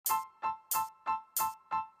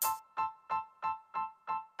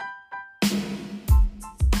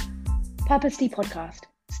Purposely Podcast,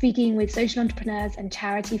 speaking with social entrepreneurs and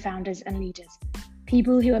charity founders and leaders,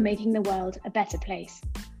 people who are making the world a better place.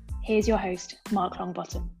 Here's your host, Mark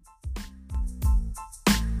Longbottom.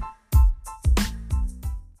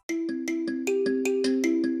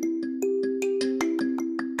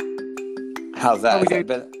 How's that?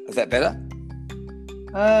 Is that better?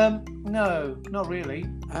 No, not really.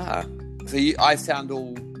 So I sound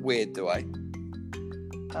all weird, do I?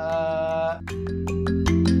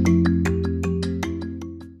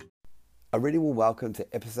 A really warm welcome to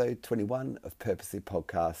episode 21 of Purposely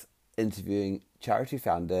Podcast, interviewing charity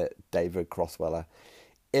founder David Crossweller.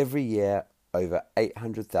 Every year, over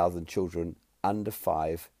 800,000 children under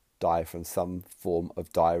 5 die from some form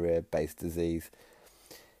of diarrhea-based disease.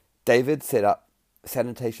 David set up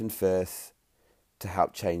Sanitation First to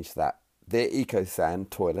help change that. Their EcoSan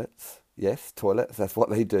toilets, yes, toilets, that's what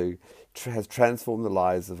they do, has transformed the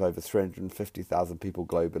lives of over 350,000 people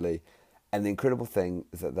globally. And the incredible thing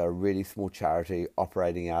is that they're a really small charity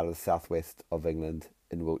operating out of the southwest of England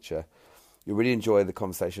in Wiltshire. You'll really enjoy the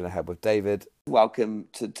conversation I had with David. Welcome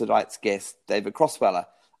to tonight's guest, David Crossweller.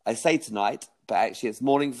 I say tonight, but actually it's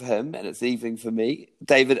morning for him and it's evening for me.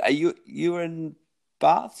 David, are you in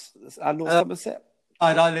Bath, North Somerset?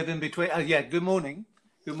 I live in between. Good morning.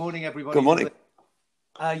 Good morning, everybody. Good morning.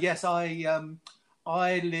 Yes, I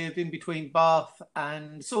live in between Bath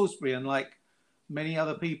and Salisbury, and like many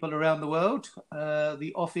other people around the world,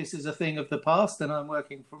 the office is a thing of the past, and I'm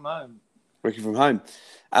working from home. Working from home.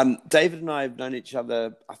 David and I have known each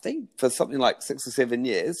other, I think, for something like 6 or 7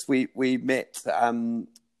 years. We met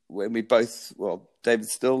when we both, David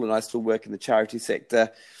still and I still work in the charity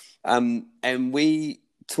sector. And we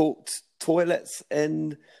talked toilets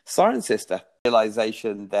in Cirencester.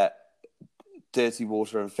 Realization that dirty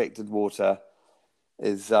water, infected water,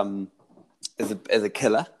 is a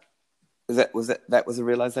killer. That was a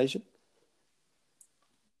realization?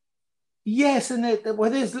 Yes, and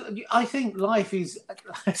I think life is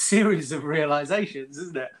a series of realizations,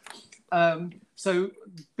 isn't it? So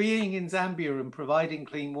being in Zambia and providing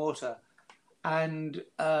clean water, and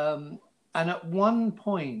at one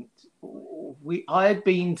point, I had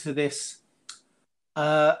been to this,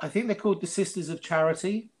 I think they're called the Sisters of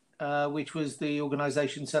Charity, which was the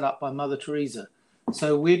organization set up by Mother Teresa.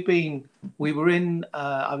 So I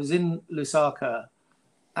was in Lusaka,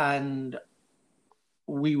 and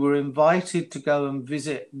we were invited to go and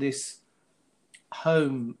visit this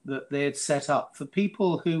home that they had set up for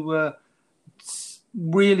people who were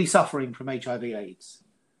really suffering from HIV/AIDS.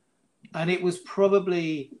 And it was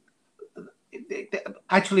probably...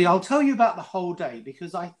 Actually, I'll tell you about the whole day,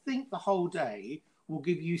 because I think the whole day will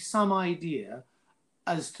give you some idea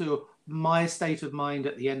as to my state of mind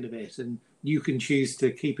at the end of it, and you can choose to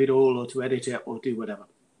keep it all or to edit it or do whatever.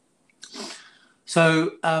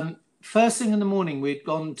 So first thing in the morning, we'd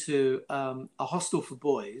gone to a hostel for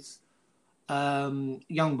boys,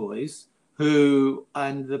 young boys,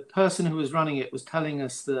 and the person who was running it was telling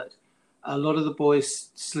us that a lot of the boys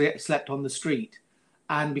slept on the street.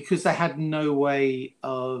 And because they had no way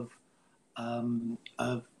of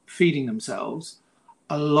feeding themselves,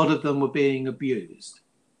 a lot of them were being abused.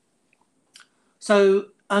 So,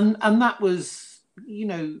 and that was,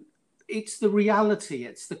 it's the reality,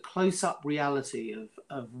 it's the close-up reality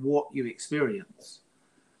of what you experience.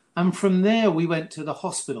 And from there, we went to the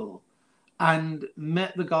hospital and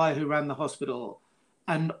met the guy who ran the hospital.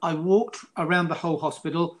 And I walked around the whole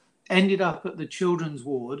hospital, ended up at the children's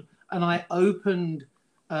ward, and I opened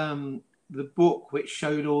the book which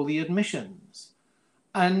showed all the admissions.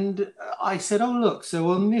 And I said, oh, look, so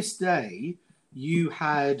on this day, you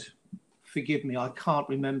had, forgive me, I can't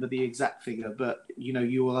remember the exact figure, but,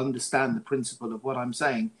 you will understand the principle of what I'm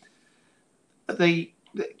saying. There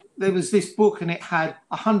was this book and it had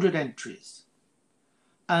 100 entries.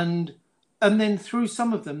 And then through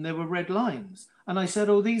some of them, there were red lines. And I said,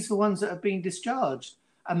 oh, these are the ones that have been discharged.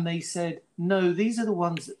 And they said, no, these are the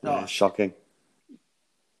ones that died. Yeah, shocking.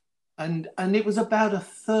 And it was about a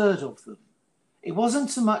third of them. It wasn't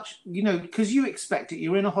so much, because you expect it.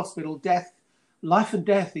 You're in a hospital. Life and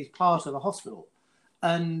death is part of a hospital.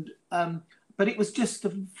 And but it was just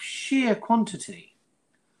the sheer quantity.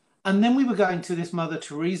 And then we were going to this Mother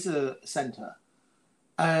Teresa Centre.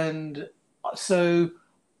 And so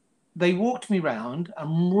they walked me round,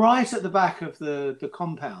 and right at the back of the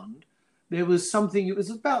compound, there was something,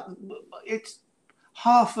 it's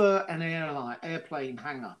half an airplane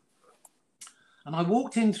hangar. And I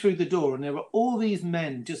walked in through the door, and there were all these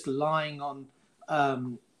men just lying on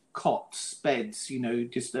cots, beds,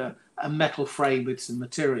 just a metal frame with some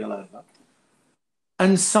material over.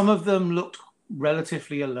 And some of them looked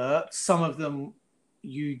relatively alert. Some of them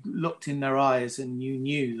you looked in their eyes and you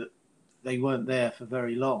knew that they weren't there for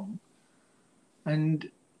very long. And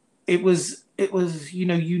it was you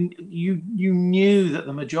knew that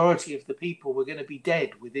the majority of the people were going to be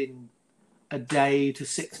dead within a day to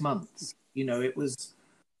 6 months.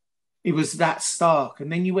 It was that stark.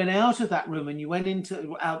 And then you went out of that room and you went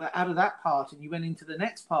into out of that part and you went into the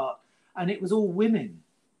next part, and it was all women,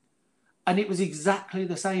 and it was exactly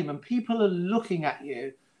the same. And people are looking at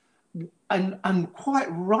you and quite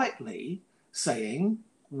rightly saying,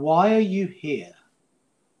 why are you here?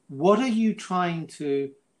 What are you trying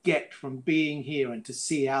to get from being here and to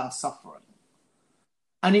see our suffering?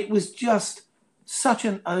 And it was just such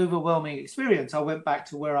an overwhelming experience. I went back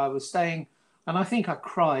to where I was staying, and I think I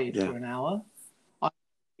cried for an hour.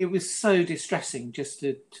 It was so distressing just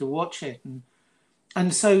to watch it.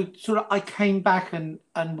 And so sort of I came back and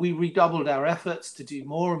we redoubled our efforts to do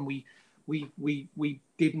more, and we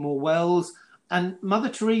did more wells. And Mother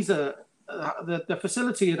Teresa, the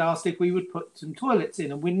facility had asked if we would put some toilets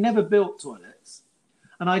in, and we never built toilets.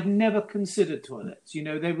 And I'd never considered toilets.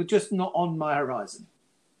 They were just not on my horizon.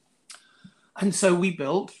 And so we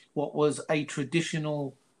built what was a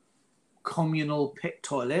traditional communal pit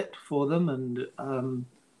toilet for them,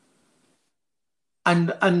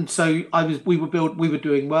 and so we were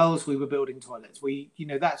doing wells, we were building toilets.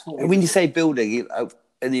 That's what. And when you say building,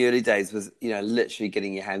 in the early days, was literally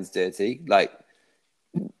getting your hands dirty, like.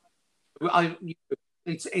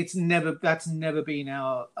 That's never been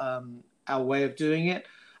our way of doing it.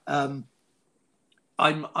 I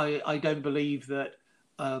don't believe that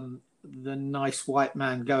the nice white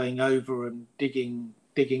man going over and digging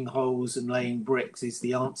holes and laying bricks is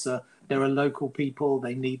the answer. There are local people;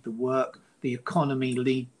 they need the work. The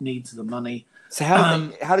economy needs the money. So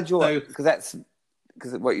how did your? Because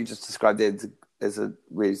what you just described there is a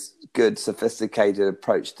really good, sophisticated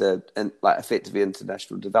approach to effectively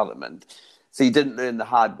international development. So you didn't learn the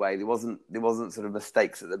hard way. There wasn't sort of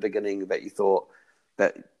mistakes at the beginning that you thought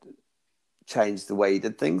that changed the way you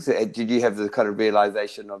did things. Did you have the kind of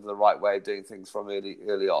realization of the right way of doing things from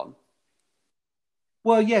early on?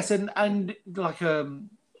 Well, yes, and like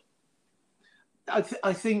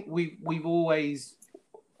I think we've always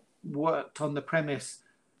worked on the premise.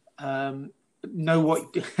 Know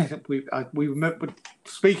what we remember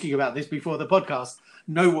speaking about this before the podcast.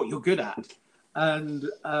 Know what you're good at, and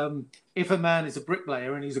if a man is a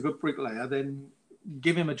bricklayer and he's a good bricklayer, then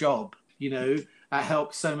give him a job. That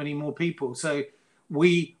helps so many more people. So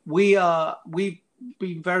we've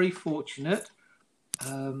been very fortunate,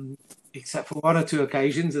 except for one or two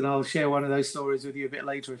occasions, and I'll share one of those stories with you a bit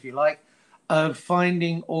later if you like, of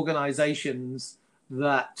finding organisations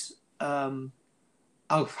that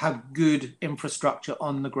have good infrastructure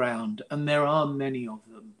on the ground, and there are many of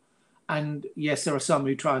them. And yes, there are some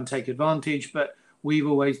who try and take advantage, but we've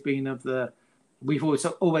always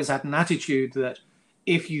always had an attitude that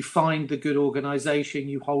if you find the good organisation,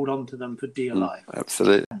 you hold on to them for dear life.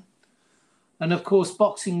 Absolutely. And of course,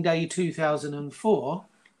 Boxing Day 2004,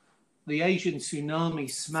 the Asian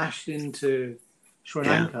tsunami smashed into Sri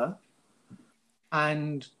Lanka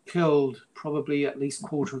and killed probably at least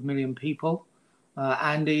 250,000 people.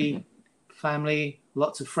 Andy, family,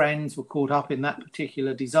 lots of friends were caught up in that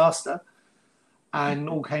particular disaster, and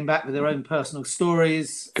all came back with their own personal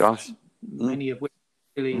stories. Gosh. Many of which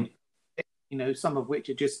really, some of which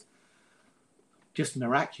are just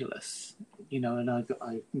miraculous, and I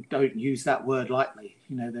don't use that word lightly.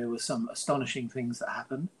 There were some astonishing things that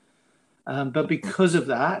happened. But because of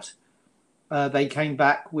that, they came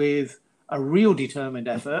back with a real determined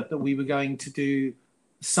effort that we were going to do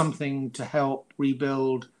something to help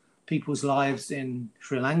rebuild people's lives in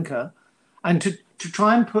Sri Lanka. And to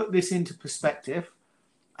try and put this into perspective,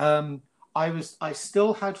 I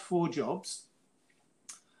still had 4 jobs,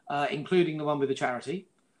 including the one with the charity.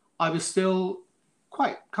 I was still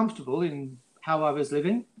quite comfortable in how I was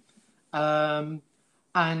living. And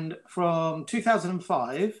from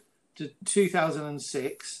 2005 to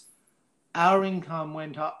 2006, our income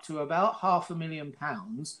went up to about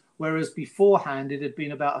 £500,000, whereas beforehand it had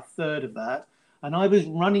been about a third of that. And I was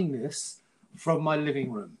running this from my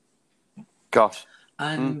living room. Gosh.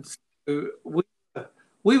 And so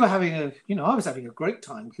we were having I was having a great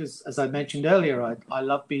time because, as I mentioned earlier, I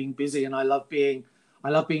love being busy, and I love being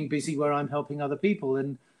busy where I'm helping other people.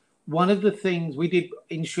 And one of the things we did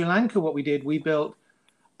in Sri Lanka, we built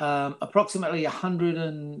approximately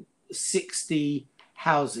 160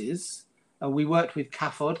 houses. We worked with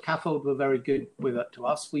CAFOD. CAFOD were very good with it to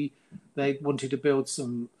us. They wanted to build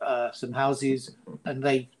some houses, and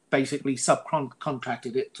they basically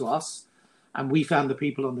subcontracted it to us. And we found the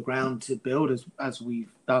people on the ground to build as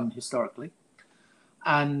we've done historically.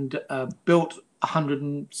 and built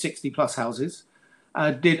 160 plus houses.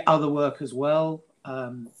 Did other work as well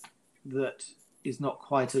that is not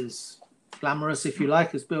quite as glamorous, if you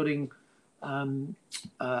like, as building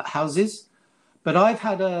houses. But I've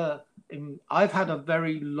had a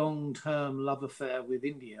very long-term love affair with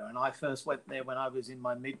India, and I first went there when I was in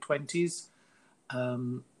my mid-20s,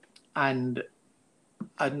 and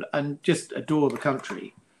just adore the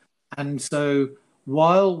country. And so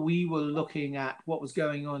while we were looking at what was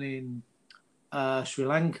going on in Sri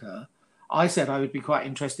Lanka, I said I would be quite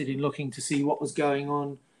interested in looking to see what was going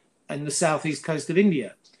on in the southeast coast of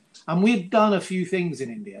India. And we'd done a few things in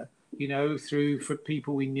India, for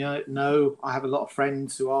people we know. I have a lot of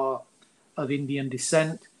friends who are of Indian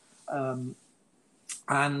descent,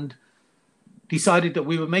 and decided that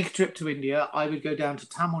we would make a trip to India. I would go down to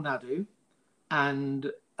Tamil Nadu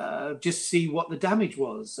and just see what the damage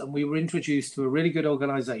was. And we were introduced to a really good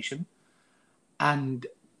organization. And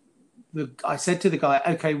I said to the guy,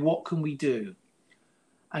 okay, what can we do?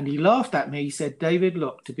 And he laughed at me. He said, David,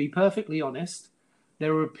 look, to be perfectly honest,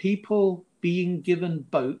 there are people being given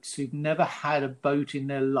boats who've never had a boat in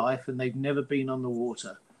their life and they've never been on the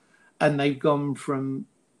water. And they've gone from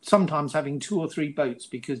sometimes having 2 or 3 boats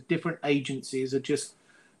because different agencies are just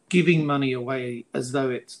giving money away as though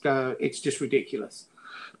it's just ridiculous.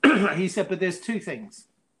 He said, but there's 2 things.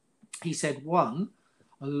 He said, one,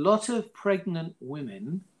 a lot of pregnant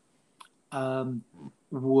women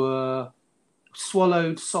were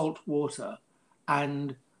swallowed salt water,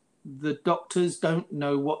 and the doctors don't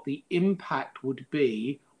know what the impact would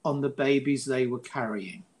be on the babies they were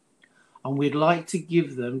carrying. And we'd like to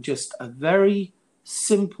give them just a very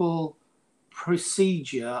simple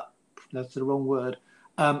procedure. That's the wrong word.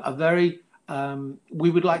 We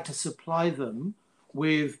would like to supply them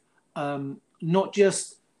with not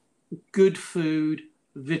just good food,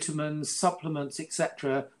 vitamins, supplements,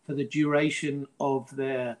 etc., for the duration of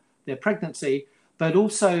their pregnancy, but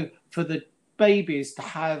also for the babies to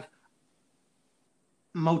have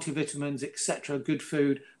multivitamins, etc., good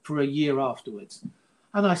food for a year afterwards.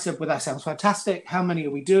 And I said, well, that sounds fantastic. How many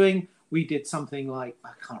are we doing? We did something like,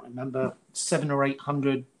 I can't remember, 700 or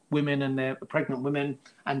 800 women and their pregnant women,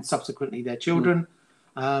 and subsequently their children.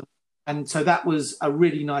 And so that was a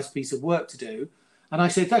really nice piece of work to do. And I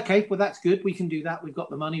said, okay, well, that's good. We can do that. We've got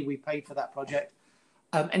the money. We paid for that project.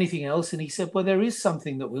 Anything else? And he said, well, there is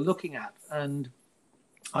something that we're looking at. And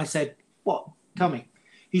I said, what? Tell me.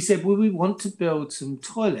 He said, well, we want to build some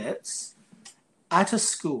toilets at a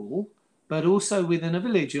school, but also within a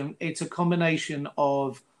village. And it's a combination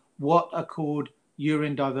of what are called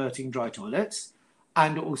urine diverting dry toilets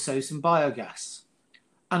and also some biogas.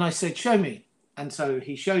 And I said, show me. And so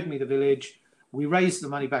he showed me the village. We raised the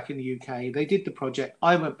money back in the UK. They did the project.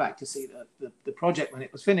 I went back to see the project when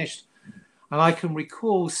it was finished. And I can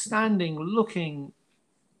recall standing, looking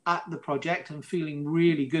at the project and feeling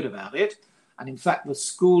really good about it. And in fact, the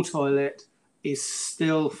school toilet is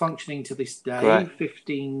still functioning to this day, right.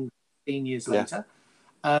 15 years later.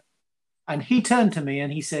 And he turned to me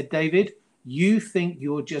and he said, David, you think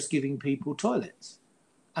you're just giving people toilets?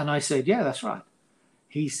 And I said, yeah, that's right.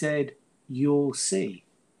 He said, you'll see.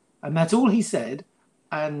 And that's all he said.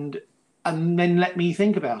 And then let me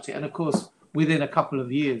think about it. And of course, within a couple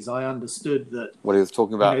of years, I understood that what he was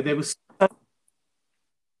talking about. There was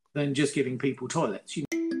than just giving people toilets.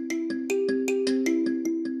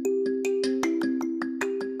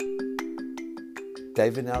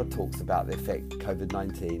 David now talks about the effect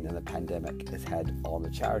COVID-19 and the pandemic has had on the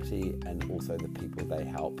charity and also the people they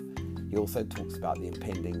help. He also talks about the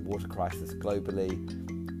impending water crisis globally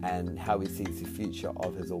and how he sees the future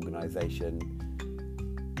of his organisation.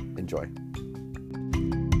 Enjoy.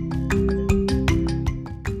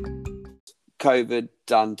 COVID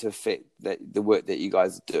done to affect the work that you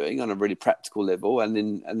guys are doing on a really practical level, and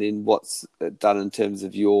then what's done in terms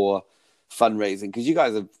of your fundraising? Because you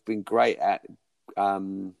guys have been great at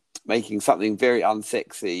making something very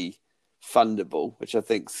unsexy fundable, which I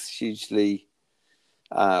think is hugely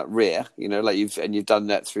rare. Like you've done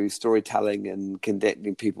that through storytelling and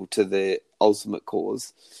connecting people to the ultimate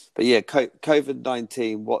cause. But yeah,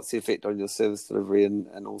 COVID-19, what's the effect on your service delivery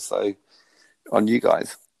and also on you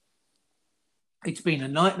guys? It's been a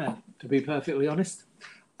nightmare, to be perfectly honest.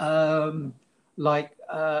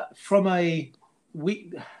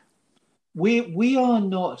 We are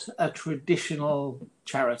not a traditional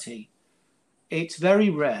charity. It's very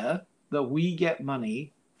rare that we get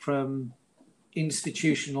money from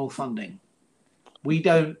institutional funding. We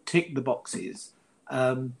don't tick the boxes.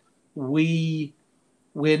 We're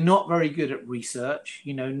not very good at research,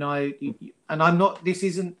 and I'm not. This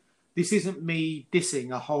isn't this isn't me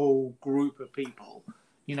dissing a whole group of people.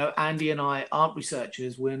 You know, Andy and I aren't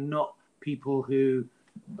researchers. We're not people who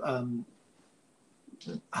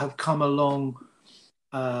have come along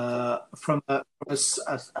from a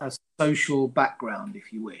social background,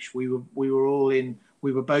 if you wish. We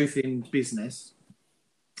were both in business,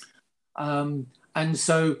 and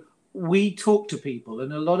so we talk to people,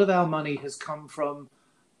 and a lot of our money has come from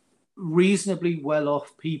reasonably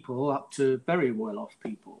well-off people up to very well-off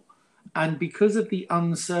people. And because of the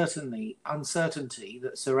uncertainty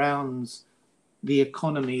that surrounds the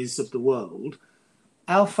economies of the world,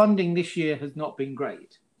 our funding this year has not been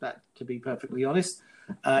great. That, to be perfectly honest,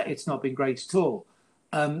 it's not been great at all.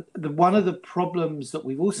 One of the problems that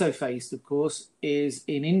we've also faced, of course, is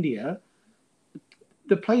in India,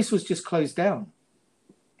 the place was just closed down.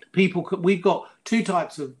 We've got two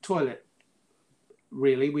types of toilet,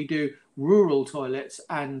 really. We do rural toilets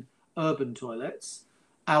and urban toilets.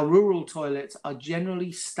 Our rural toilets are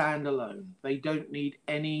generally standalone. They don't need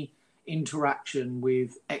any interaction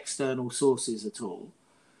with external sources at all.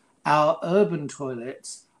 Our urban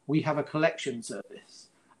toilets, we have a collection service,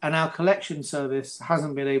 and our collection service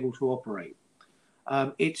hasn't been able to operate.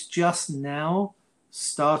 It's just now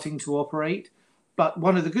starting to operate. But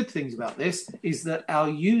one of the good things about this is that our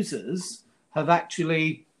users have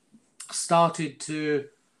actually started to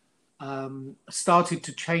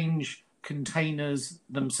change containers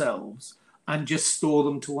themselves and just store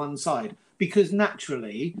them to one side, because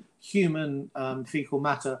naturally human fecal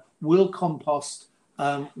matter will compost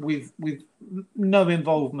with no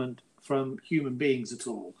involvement from human beings at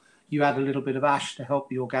all. You add a little bit of ash to help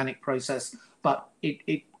the organic process, but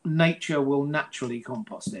nature will naturally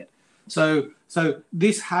compost it. So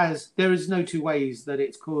there is no two ways that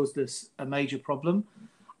it's caused us a major problem.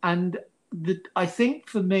 And I think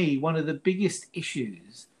for me, one of the biggest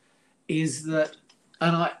issues is that,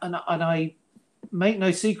 and I make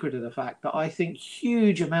no secret of the fact that I think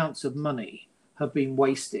huge amounts of money have been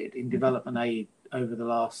wasted in development aid over the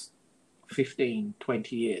last 15,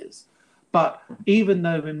 20 years. But even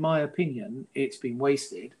though, in my opinion, it's been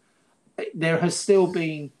wasted, there has still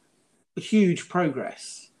been huge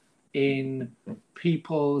progress in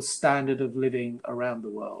people's standard of living around the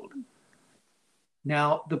world.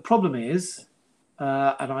 Now, the problem is,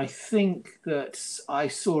 and I think that I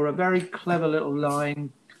saw a very clever little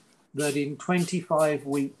line that in 25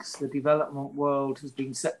 weeks, the development world has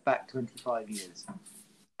been set back 25 years.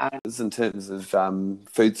 And in terms of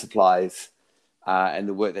food supplies and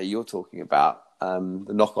the work that you're talking about,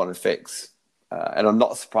 the knock-on effects, and I'm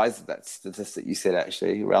not surprised at that statistic you said,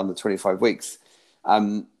 actually, around the 25 weeks.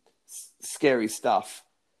 Scary stuff.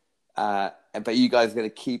 But you guys are going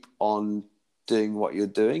to keep on doing what you're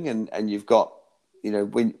doing, and you've got, you know,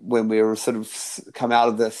 when we were sort of come out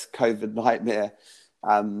of this COVID nightmare,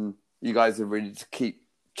 you guys are ready to keep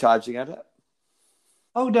charging at it?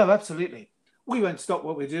 Oh, no, absolutely. We won't stop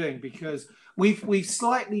what we're doing because we've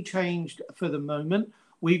slightly changed for the moment.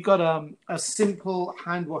 We've got a simple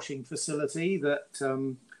hand washing facility that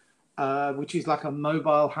which is like a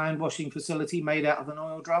mobile hand washing facility made out of an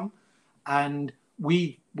oil drum, and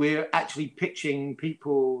we're actually pitching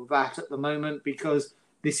people that at the moment because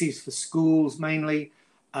this is for schools mainly,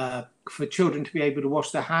 for children to be able to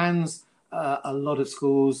wash their hands. A lot of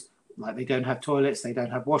schools, like, they don't have toilets, they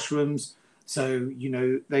don't have washrooms. So, you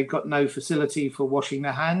know, they've got no facility for washing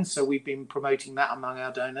their hands. So we've been promoting that among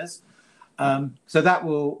our donors. So that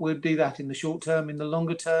we'll do that in the short term. In the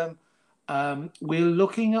longer term, we're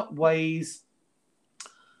looking at ways.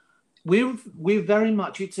 We're very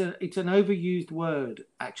much, it's an overused word,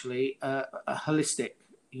 actually, a holistic,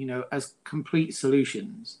 you know, as complete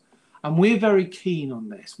solutions. And we're very keen on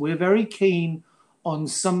this. We're very keen on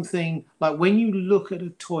something like, when you look at a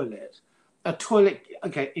toilet,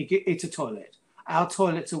 okay, it's a toilet. Our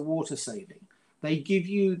toilets are water saving. They give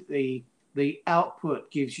you the output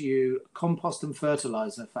gives you compost and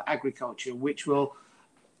fertilizer for agriculture, which will,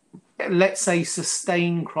 let's say,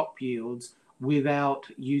 sustain crop yields without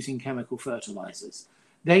using chemical fertilizers.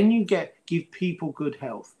 Then you give people good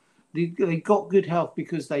health. They got good health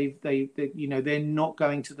because they you know, they're not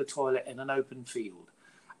going to the toilet in an open field.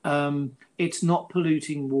 It's not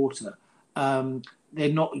polluting water.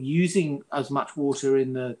 They're not using as much water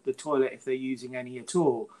in the toilet, if they're using any at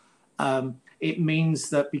all. It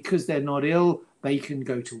means that because they're not ill, they can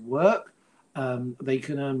go to work, they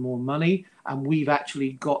can earn more money. And we've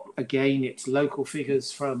actually got, again, it's local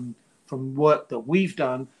figures from work that we've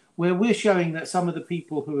done, where we're showing that some of the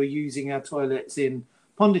people who are using our toilets in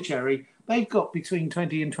Pondicherry, they've got between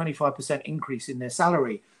 20 and 25% increase in their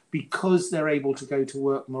salary because they're able to go to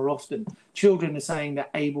work more often. Children are saying they're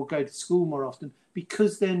able to go to school more often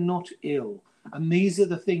because they're not ill. And these are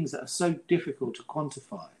the things that are so difficult to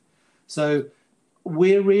quantify. So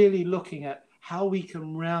we're really looking at how we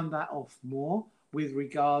can round that off more with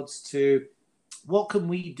regards to what can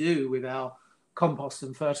we do with our compost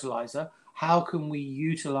and fertilizer? How can we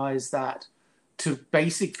utilize that to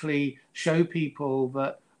basically show people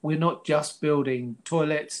that we're not just building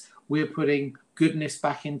toilets, we're putting goodness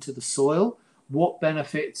back into the soil? What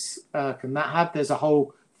benefits can that have? There's a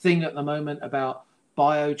whole thing at the moment about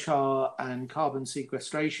biochar and carbon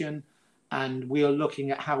sequestration, and we are looking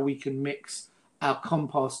at how we can mix our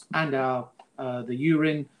compost and our the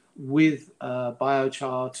urine with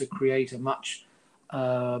biochar to create a much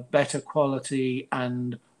better quality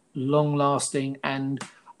and long-lasting and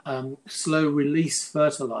slow-release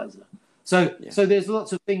fertilizer. So there's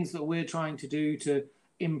lots of things that we're trying to do to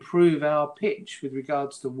improve our pitch with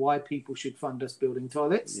regards to why people should fund us building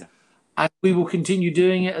toilets. Yeah. And we will continue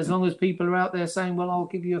doing it as long as people are out there saying, well, I'll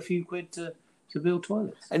give you a few quid to build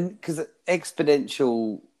toilets. And because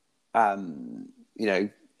exponential,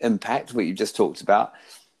 impact, what you just talked about,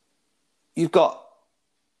 you've got,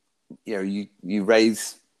 you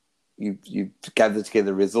gather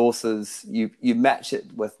together resources, you match it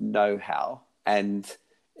with know-how and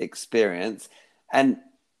experience. And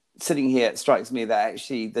sitting here, it strikes me that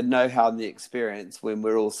actually the know-how and the experience, when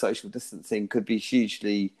we're all social distancing, could be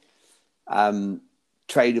hugely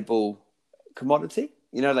tradable commodity.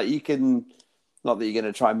 Like you can, not that you're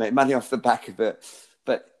going to try and make money off the back of it,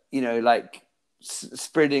 but like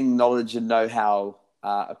spreading knowledge and know-how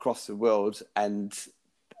across the world and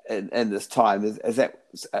in this time, is that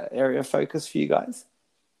an area of focus for you guys?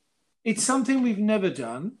 It's something we've never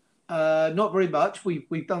done. Not very much.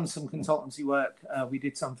 We've done some consultancy work. We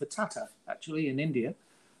did some for Tata, actually, in India.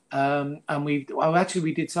 And we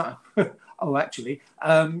did some for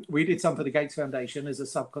the Gates Foundation as a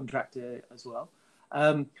subcontractor as well.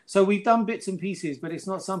 So we've done bits and pieces, but it's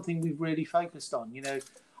not something we've really focused on.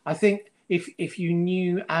 I think if you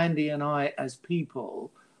knew Andy and I as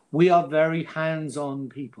people, we are very hands-on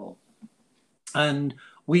people, and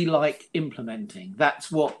we like implementing.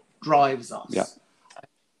 That's what drives us. Yeah.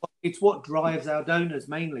 It's what drives our donors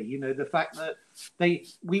mainly. The fact that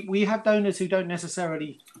we have donors who don't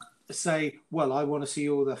necessarily say, well, I want to see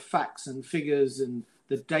all the facts and figures and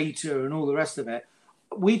the data and all the rest of it.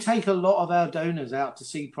 We take a lot of our donors out to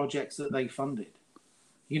see projects that they funded,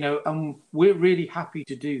 and we're really happy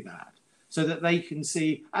to do that so that they can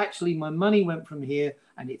see, actually, my money went from here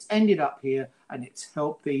and it's ended up here and it's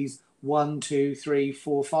helped these 1, 2, 3,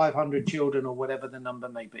 4, 500 children or whatever the number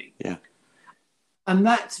may be. Yeah. And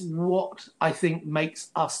that's what I think makes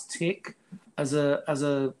us tick as a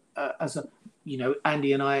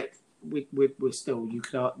Andy and I, we're still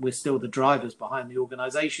the drivers behind the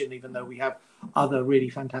organisation, even though we have other really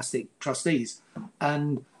fantastic trustees.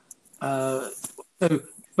 And but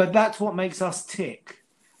that's what makes us tick.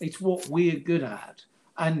 It's what we're good at.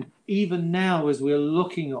 And even now, as we're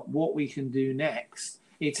looking at what we can do next,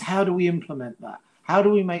 it's how do we implement that? How do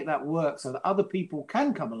we make that work so that other people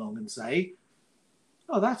can come along and say,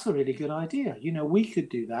 oh, that's a really good idea. We could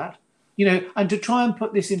do that. And to try and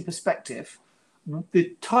put this in perspective,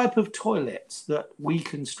 the type of toilets that we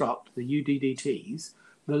construct, the UDDTs,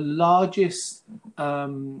 the largest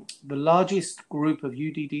group of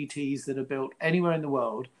UDDTs that are built anywhere in the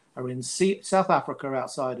world are in South Africa,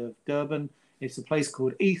 outside of Durban. It's a place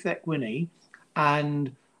called eThekwini,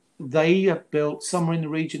 and they have built somewhere in the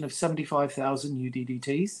region of 75,000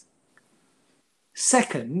 UDDTs.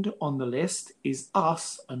 Second on the list is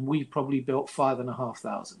us, and we've probably built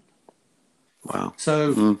 5,500. Wow.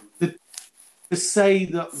 So to say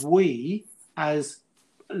that we, as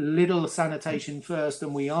Little Sanitation First,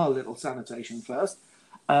 and we are Little Sanitation First,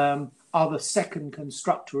 are the second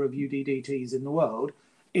constructor of UDDTs in the world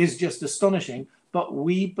is just astonishing, but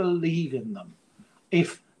we believe in them.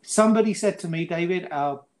 If somebody said to me, David,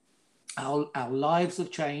 our lives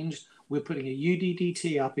have changed, we're putting a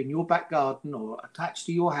UDDT up in your back garden or attached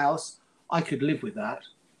to your house, I could live with that.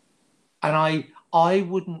 And I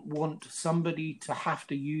wouldn't want somebody to have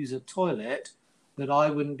to use a toilet that I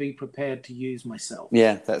wouldn't be prepared to use myself.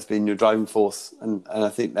 Yeah, that's been your driving force, and I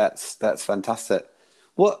think that's fantastic.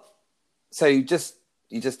 So you just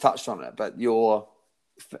touched on it, but your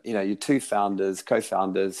two founders,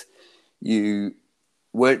 co-founders, you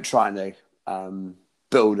weren't trying to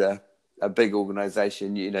build a big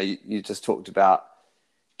organization. You just talked about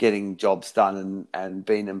getting jobs done and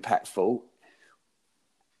being impactful.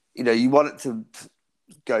 You want it to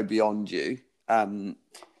go beyond you.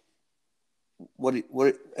 what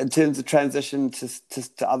in terms of transition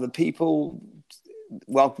to other people,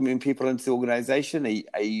 welcoming people into the organisation?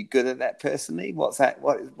 Are you good at that personally? What's that?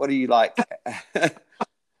 What are you like?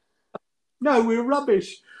 No, we're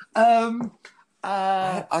rubbish. I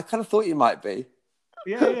kind of thought you might be.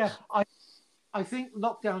 Yeah. I think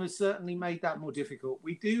lockdown has certainly made that more difficult.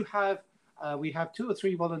 We have 2 or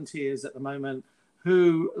 3 volunteers at the moment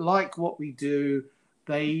who like what we do.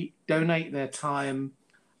 They donate their time,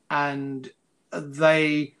 and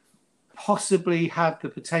they possibly have the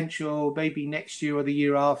potential, maybe next year or the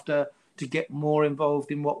year after, to get more involved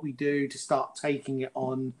in what we do, to start taking it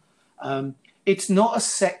on. It's not a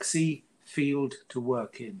sexy field to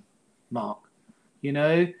work in, Mark. You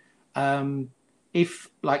know, funnily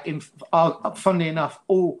enough,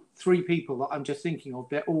 all 3 people that I'm just thinking of,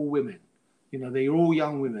 they're all women. You know, they're all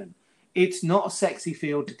young women. It's not a sexy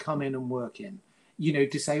field to come in and work in. You know,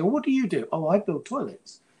 to say, oh, what do you do? Oh, I build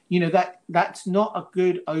toilets. You know, that's not a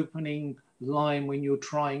good opening line when you're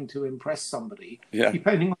trying to impress somebody,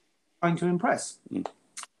 depending on who you're trying to impress.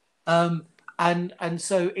 And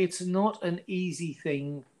so it's not an easy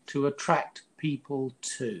thing to attract people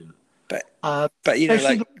to. But you know,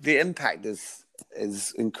 like the impact is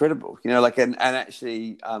incredible. You know, like and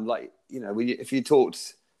actually, like, you know, if you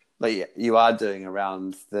talked like you are doing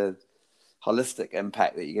around the holistic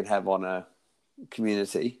impact that you can have on a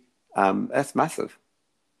community, that's massive.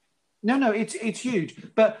 No, it's huge.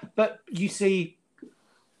 But you see,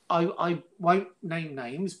 I won't name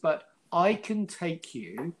names, but I can take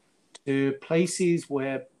you to places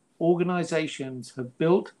where organisations have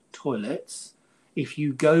built toilets. If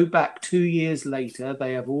you go back 2 years later,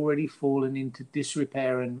 they have already fallen into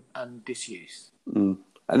disrepair and disuse. And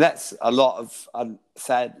that's a lot of,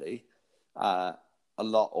 sadly, a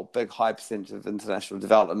lot or big high percentage of international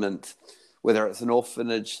development, whether it's an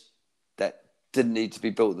orphanage that didn't need to be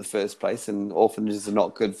built in the first place, and orphanages are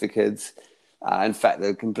not good for kids. In fact,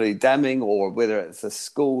 they're completely damning, or whether it's a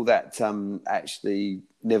school that actually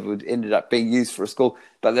never ended up being used for a school.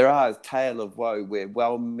 But there are a tale of woe where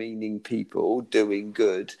well-meaning people doing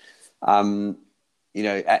good, you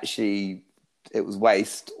know, actually it was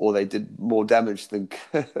waste, or they did more damage than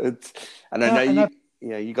good. And I know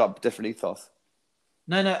you got a different ethos.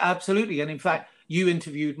 No, absolutely. And in fact, you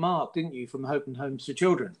interviewed Mark, didn't you, from Hope and Homes for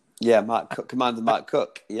Children? Yeah, Commander Mark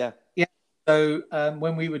Cook. Yeah. So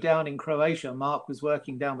when we were down in Croatia, Mark was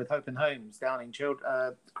working down with Hope and Homes down in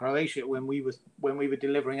Croatia when we were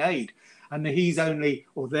delivering aid, and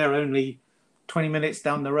they're only 20 minutes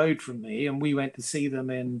down the road from me, and we went to see them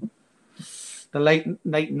in the late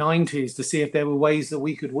 90s to see if there were ways that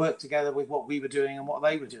we could work together with what we were doing and what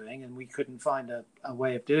they were doing, and we couldn't find a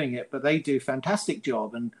way of doing it. But they do a fantastic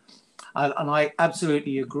job, and I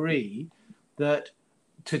absolutely agree that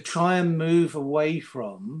to try and move away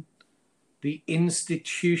from the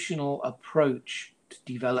institutional approach to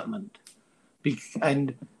development,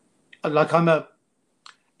 and like I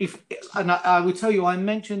would tell you, I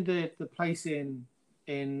mentioned the place in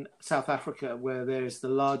South Africa where there's the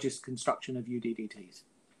largest construction of UDDTs.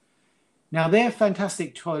 Now, they're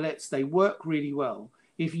fantastic toilets. They work really well.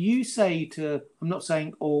 If you say to, I'm not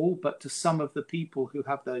saying all, but to some of the people who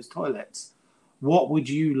have those toilets, what would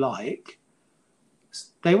you like?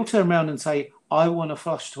 They will turn around and say, I want a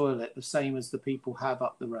flush toilet the same as the people have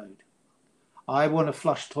up the road. I want a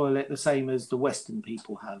flush toilet the same as the Western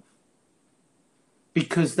people have.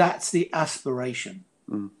 Because that's the aspiration.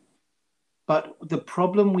 But the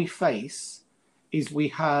problem we face is we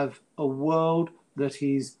have a world that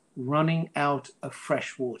is running out of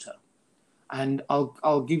fresh water. And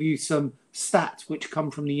I'll give you some stats which come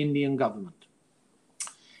from the Indian government.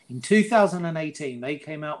 In 2018, they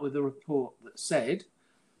came out with a report that said,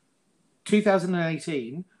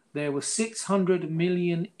 2018, there were 600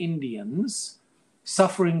 million Indians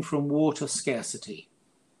suffering from water scarcity.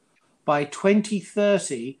 By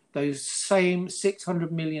 2030, those same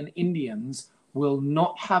 600 million Indians will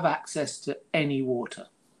not have access to any water.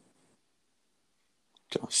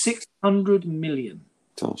 Gosh. 600 million.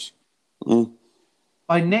 Gosh.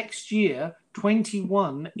 By next year,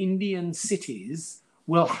 21 Indian cities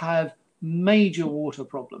will have major water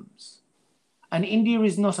problems. And India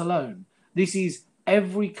is not alone. This is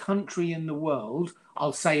every country in the world,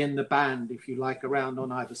 I'll say in the band, if you like, around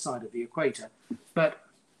on either side of the equator. But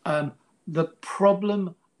the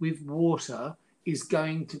problem with water is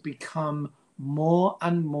going to become more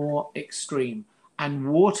and more extreme.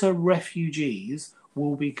 And water refugees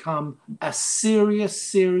will become a serious,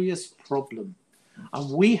 serious problem.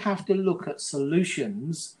 And we have to look at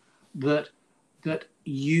solutions that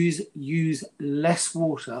use less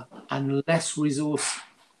water and less resource,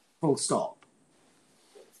 full stop.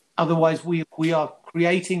 Otherwise, we are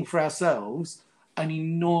creating for ourselves an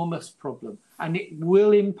enormous problem, and it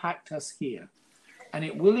will impact us here. And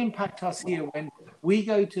it will impact us here when we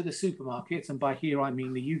go to the supermarkets, and by here I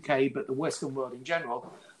mean the UK, but the Western world in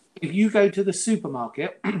general. If you go to the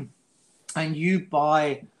supermarket and you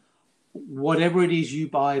buy whatever it is you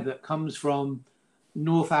buy that comes from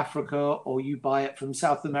North Africa, or you buy it from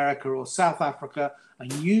South America or South Africa,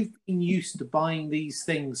 and you've been used to buying these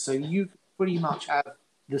things, so you pretty much have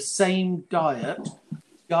the same diet,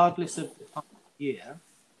 regardless of the time of year.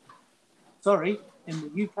 Sorry, in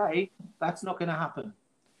the UK, that's not going to happen.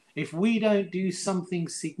 If we don't do something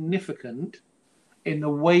significant in the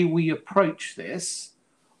way we approach this,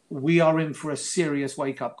 we are in for a serious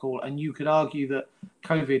wake-up call. And you could argue that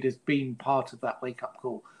COVID has been part of that wake-up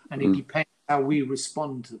call. And it depends how we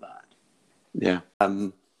respond to that. Yeah.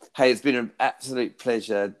 Hey, it's been an absolute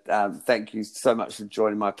pleasure. Thank you so much for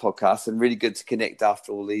joining my podcast, and really good to connect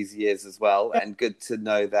after all these years as well. And good to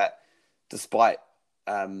know that despite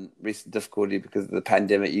recent difficulty because of the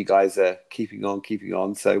pandemic, you guys are keeping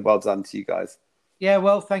on. So well done to you guys. Yeah,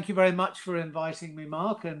 well, thank you very much for inviting me,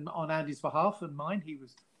 Mark, and on Andy's behalf and mine. He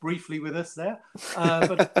was briefly with us there.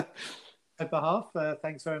 But on my behalf,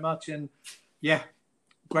 thanks very much. And yeah,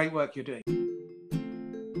 great work you're doing.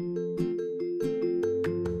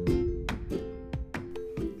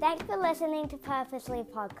 Thanks for listening to Purposely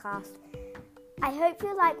Podcast. I hope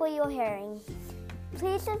you like what you're hearing.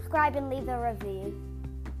 Please subscribe and leave a review.